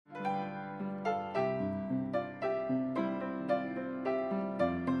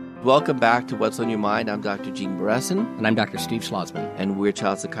Welcome back to What's on Your Mind. I'm Dr. Gene Beresin. And I'm Dr. Steve Schlossman. And we're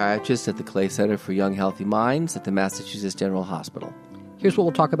child psychiatrists at the Clay Center for Young Healthy Minds at the Massachusetts General Hospital. Here's what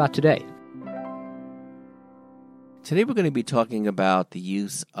we'll talk about today. Today we're going to be talking about the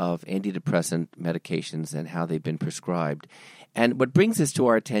use of antidepressant medications and how they've been prescribed. And what brings this to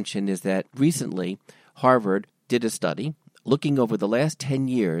our attention is that recently Harvard did a study looking over the last 10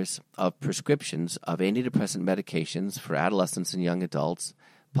 years of prescriptions of antidepressant medications for adolescents and young adults,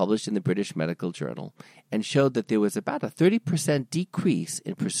 published in the British Medical Journal, and showed that there was about a 30% decrease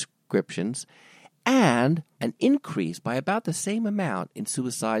in prescriptions and an increase by about the same amount in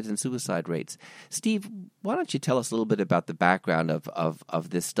suicides and suicide rates. Steve, why don't you tell us a little bit about the background of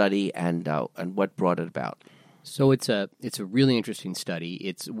this study and what brought it about? So it's a really interesting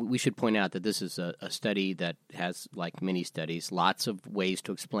study. We should point out that this is a study that has, like many studies, lots of ways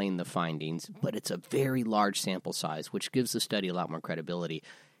to explain the findings, but it's a very large sample size, which gives the study a lot more credibility.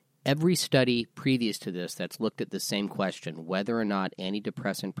 Every study previous to this that's looked at the same question, whether or not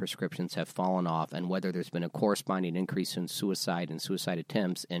antidepressant prescriptions have fallen off and whether there's been a corresponding increase in suicide and suicide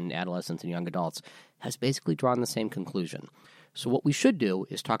attempts in adolescents and young adults, has basically drawn the same conclusion. So what we should do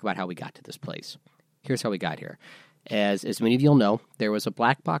is talk about how we got to this place. Here's how we got here. As many of you will know, there was a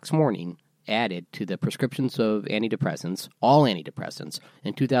black box warning added to the prescriptions of antidepressants, all antidepressants,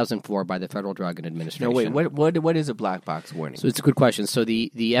 in 2004 by the Federal Drug Administration. No, wait, what is a black box warning? So it's a good question. So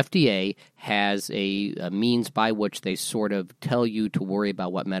the FDA has a means by which they sort of tell you to worry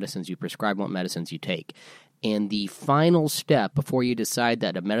about what medicines you prescribe, what medicines you take. And the final step before you decide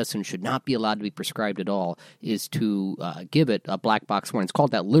that a medicine should not be allowed to be prescribed at all is to give it a black box warning. It's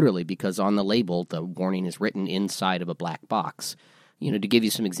called that literally because on the label, the warning is written inside of a black box. To give you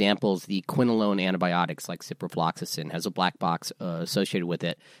some examples, the quinolone antibiotics like ciprofloxacin has a black box associated with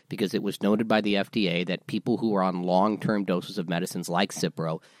it because it was noted by the FDA that people who are on long-term doses of medicines like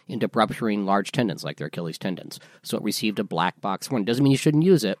Cipro end up rupturing large tendons like their Achilles tendons. So it received a black box warning. Doesn't mean you shouldn't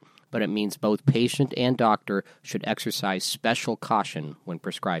use it, but it means both patient and doctor should exercise special caution when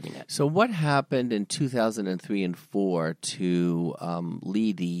prescribing it. So what happened in 2003 and 4 to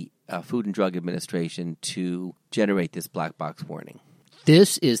lead the Food and Drug Administration to generate this black box warning?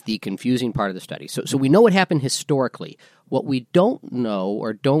 This is the confusing part of the study. So we know what happened historically. What we don't know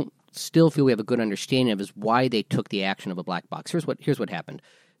or don't still feel we have a good understanding of is why they took the action of a black box. Here's what happened.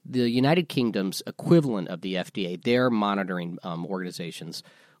 The United Kingdom's equivalent of the FDA, their monitoring organizations,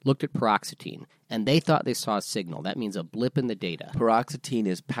 looked at paroxetine, and they thought they saw a signal. That means a blip in the data. Paroxetine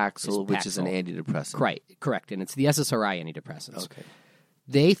is Paxil, which is an antidepressant. Right, correct, and it's the SSRI antidepressants. Okay.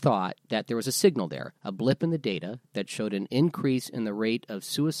 They thought that there was a signal there, a blip in the data that showed an increase in the rate of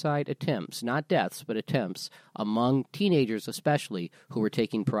suicide attempts, not deaths, but attempts, among teenagers especially who were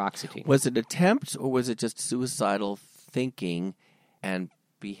taking paroxetine. Was it attempts or was it just suicidal thinking and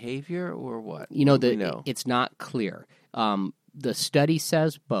behavior or what? It's not clear. The study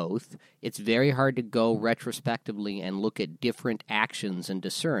says both. It's very hard to go retrospectively and look at different actions and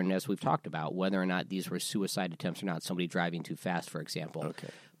discern, as we've talked about, whether or not these were suicide attempts or not, somebody driving too fast, for example. Okay.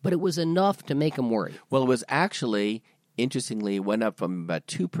 But it was enough to make them worry. Well, it was actually, interestingly, it went up from about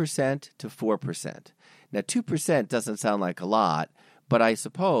 2% to 4%. Now, 2% doesn't sound like a lot, but I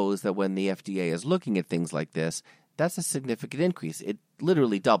suppose that when the FDA is looking at things like this, that's a significant increase. It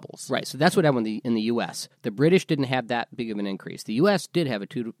literally doubles. Right. So that's what happened in the U.S. The British didn't have that big of an increase. The U.S. did have a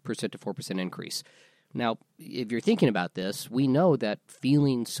 2% to 4% increase. Now, if you're thinking about this, we know that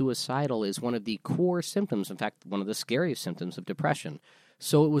feeling suicidal is one of the core symptoms, in fact, one of the scariest symptoms of depression.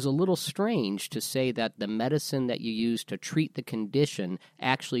 So it was a little strange to say that the medicine that you use to treat the condition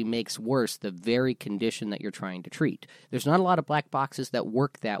actually makes worse the very condition that you're trying to treat. There's not a lot of black boxes that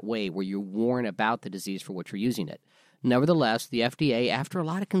work that way where you warn about the disease for which you're using it. Nevertheless, the FDA, after a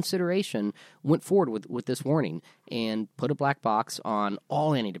lot of consideration, went forward with this warning and put a black box on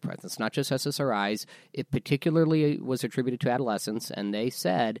all antidepressants, not just SSRIs. It particularly was attributed to adolescents, and they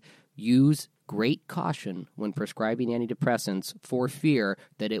said use great caution when prescribing antidepressants for fear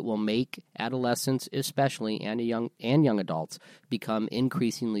that it will make adolescents especially and young adults become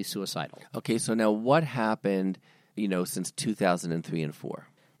increasingly suicidal. Okay, so now what happened, since 2003 and 4?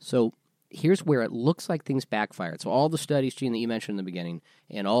 So here's where it looks like things backfired. So all the studies, Gene, that you mentioned in the beginning,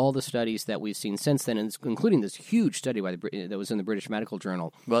 and all the studies that we've seen since then, including this huge study that was in the British Medical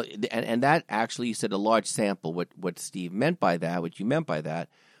Journal. Well, and that actually, you said a large sample. What Steve meant by that, what you meant by that,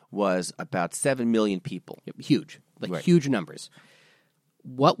 was about 7 million people. Huge, Right. Huge numbers.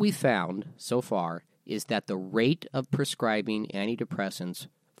 What we found so far is that the rate of prescribing antidepressants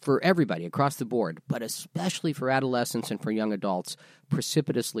for everybody across the board, but especially for adolescents and for young adults,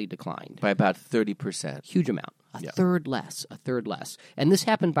 precipitously declined. By about 30%. Huge amount. A third less. And this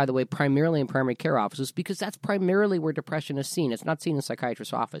happened, by the way, primarily in primary care offices because that's primarily where depression is seen. It's not seen in a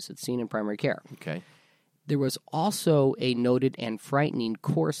psychiatrist's office. It's seen in primary care. Okay. There was also a noted and frightening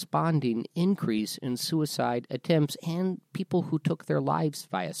corresponding increase in suicide attempts and people who took their lives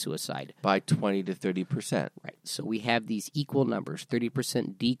via suicide. By 20 to 30%. Right. So we have these equal numbers,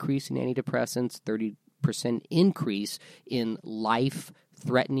 30% decrease in antidepressants, 30% increase in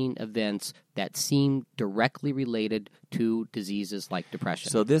life-threatening events that seem directly related to diseases like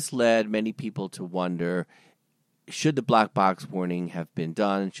depression. So this led many people to wonder, should the black box warning have been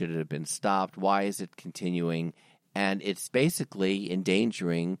done? Should it have been stopped? Why is it continuing? And it's basically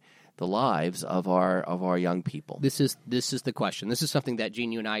endangering the lives of our young people. This is the question. This is something that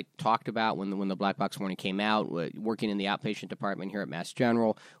Gene, you and I talked about when the black box warning came out. Working in the outpatient department here at Mass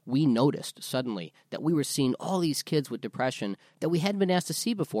General, we noticed suddenly that we were seeing all these kids with depression that we hadn't been asked to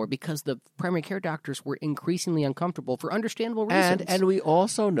see before because the primary care doctors were increasingly uncomfortable for understandable reasons. And we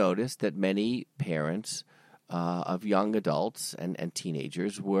also noticed that many parents of young adults and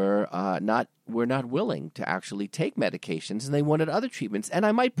teenagers were not willing to actually take medications, and they wanted other treatments. And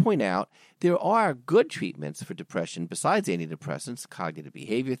I might point out there are good treatments for depression besides antidepressants, cognitive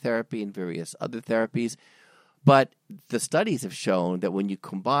behavior therapy, and various other therapies. But the studies have shown that when you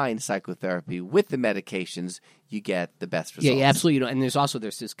combine psychotherapy with the medications, you get the best results. Yeah, absolutely. And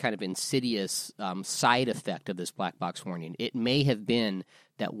there's this kind of insidious side effect of this black box warning. It may have been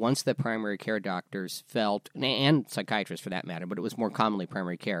that once the primary care doctors felt, and psychiatrists for that matter, but it was more commonly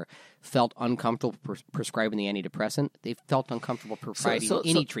primary care, felt uncomfortable prescribing the antidepressant, they felt uncomfortable providing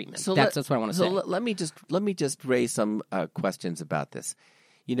any treatment. That's what I want to say. Let me just raise some questions about this.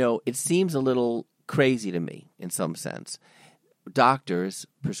 It seems a little crazy to me in some sense. Doctors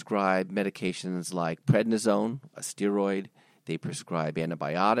prescribe medications like prednisone, a steroid. They prescribe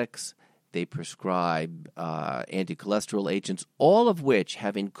antibiotics. They prescribe anti-cholesterol agents, all of which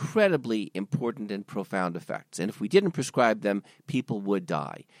have incredibly important and profound effects. And if we didn't prescribe them, people would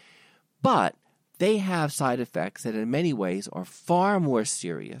die. But they have side effects that in many ways are far more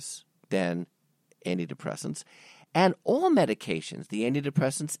serious than antidepressants. And all medications, the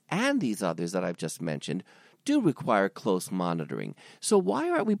antidepressants and these others that I've just mentioned, do require close monitoring. So why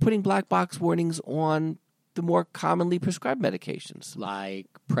aren't we putting black box warnings on the more commonly prescribed medications? Like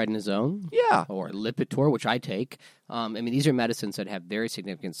prednisone? Yeah. Or Lipitor, which I take. These are medicines that have very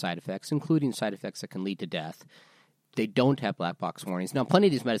significant side effects, including side effects that can lead to death. They don't have black box warnings. Now, plenty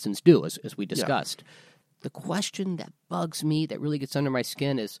of these medicines do, as we discussed. Yeah. The question that bugs me, that really gets under my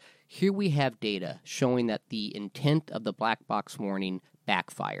skin, is here we have data showing that the intent of the black box warning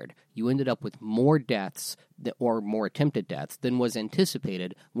backfired. You ended up with more deaths or more attempted deaths than was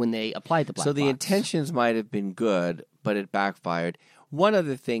anticipated when they applied the black box. So the intentions might have been good, but it backfired. One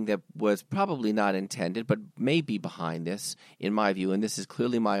other thing that was probably not intended, but may be behind this, in my view, and this is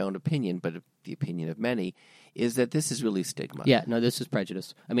clearly my own opinion, but the opinion of many, is that this is really stigma. Yeah, no, this is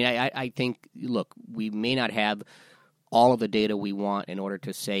prejudice. I think, look, we may not have all of the data we want in order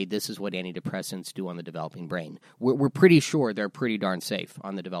to say this is what antidepressants do on the developing brain. We're pretty sure they're pretty darn safe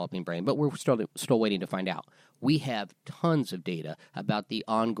on the developing brain, but we're still waiting to find out. We have tons of data about the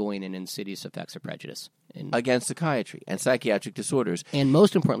ongoing and insidious effects of prejudice against psychiatry and psychiatric disorders. And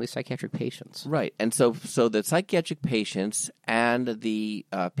most importantly, psychiatric patients. Right. And so the psychiatric patients and the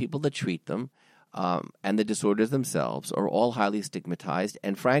people that treat them and the disorders themselves are all highly stigmatized,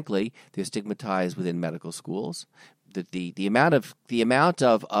 and frankly, they're stigmatized within medical schools. The amount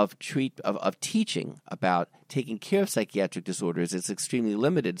of teaching about taking care of psychiatric disorders is extremely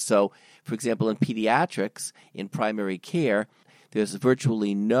limited. So, for example, in pediatrics, in primary care, there's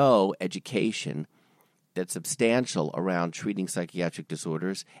virtually no education that's substantial around treating psychiatric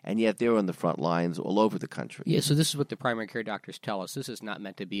disorders, and yet they're on the front lines all over the country. Yeah, so this is what the primary care doctors tell us. This is not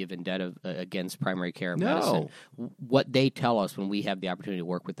meant to be a vendetta against primary care medicine. What they tell us when we have the opportunity to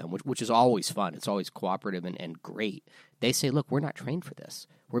work with them, which is always fun, it's always cooperative and great, they say, look, we're not trained for this.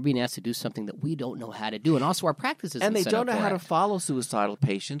 We're being asked to do something that we don't know how to do, and also our practice isn't and they set don't up know for how it. to follow suicidal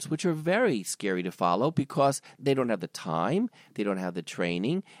patients, which are very scary to follow because they don't have the time, they don't have the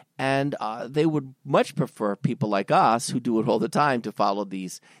training, and they would much prefer people like us who do it all the time to follow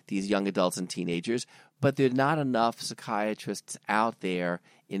these young adults and teenagers. But there are not enough psychiatrists out there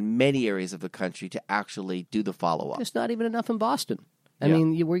in many areas of the country to actually do the follow-up. There's not even enough in Boston. I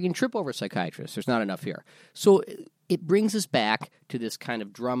mean, we can trip over psychiatrists. There's not enough here. So it brings us back to this kind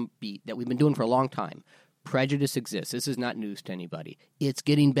of drum beat that we've been doing for a long time. Prejudice exists. This is not news to anybody. It's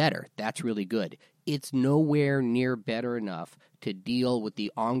getting better. That's really good. It's nowhere near better enough to deal with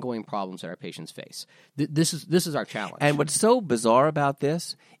the ongoing problems that our patients face. This is our challenge. And what's so bizarre about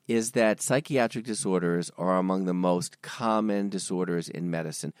this is that psychiatric disorders are among the most common disorders in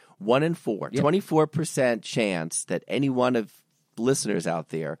medicine. 1 in 4, 24% chance that any one of listeners out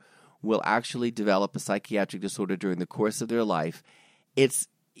there will actually develop a psychiatric disorder during the course of their life. It's,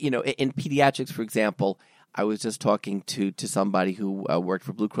 in pediatrics, for example, I was just talking to somebody who worked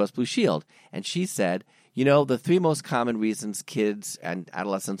for Blue Cross Blue Shield, and she said, the 3 most common reasons kids and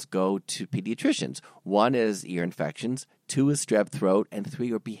adolescents go to pediatricians. 1 is ear infections, 2 is strep throat, and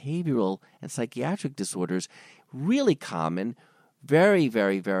 3 are behavioral and psychiatric disorders. Really common, very,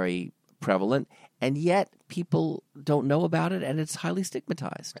 very, very prevalent, and yet people don't know about it, and it's highly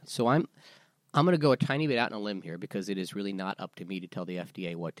stigmatized. So I'm going to go a tiny bit out on a limb here because it is really not up to me to tell the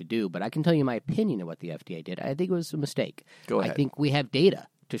FDA what to do, but I can tell you my opinion of what the FDA did. I think it was a mistake. Go ahead. I think we have data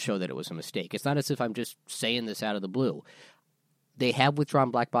to show that it was a mistake. It's not as if I'm just saying this out of the blue. They have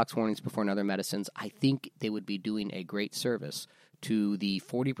withdrawn black box warnings before in other medicines. I think they would be doing a great service to the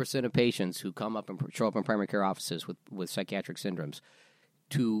 40% of patients who come up and show up in primary care offices with psychiatric syndromes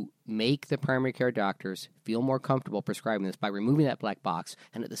to make the primary care doctors feel more comfortable prescribing this by removing that black box.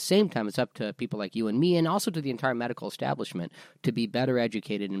 And at the same time, it's up to people like you and me and also to the entire medical establishment to be better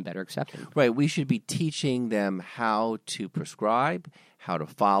educated and better accepted. Right. We should be teaching them how to prescribe, how to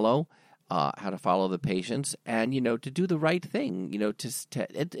follow the patients, and, to do the right thing.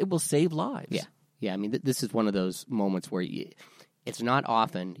 It will save lives. Yeah. Yeah. I mean, this is one of those moments where it's not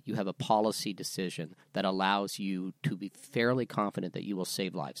often you have a policy decision that allows you to be fairly confident that you will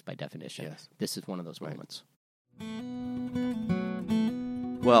save lives by definition. Yes. This is one of those moments.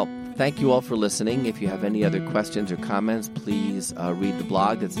 Well, thank you all for listening. If you have any other questions or comments, please read the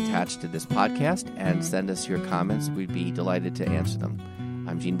blog that's attached to this podcast and send us your comments. We'd be delighted to answer them.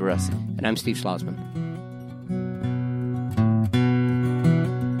 I'm Gene Barresi. And I'm Steve Schlossman.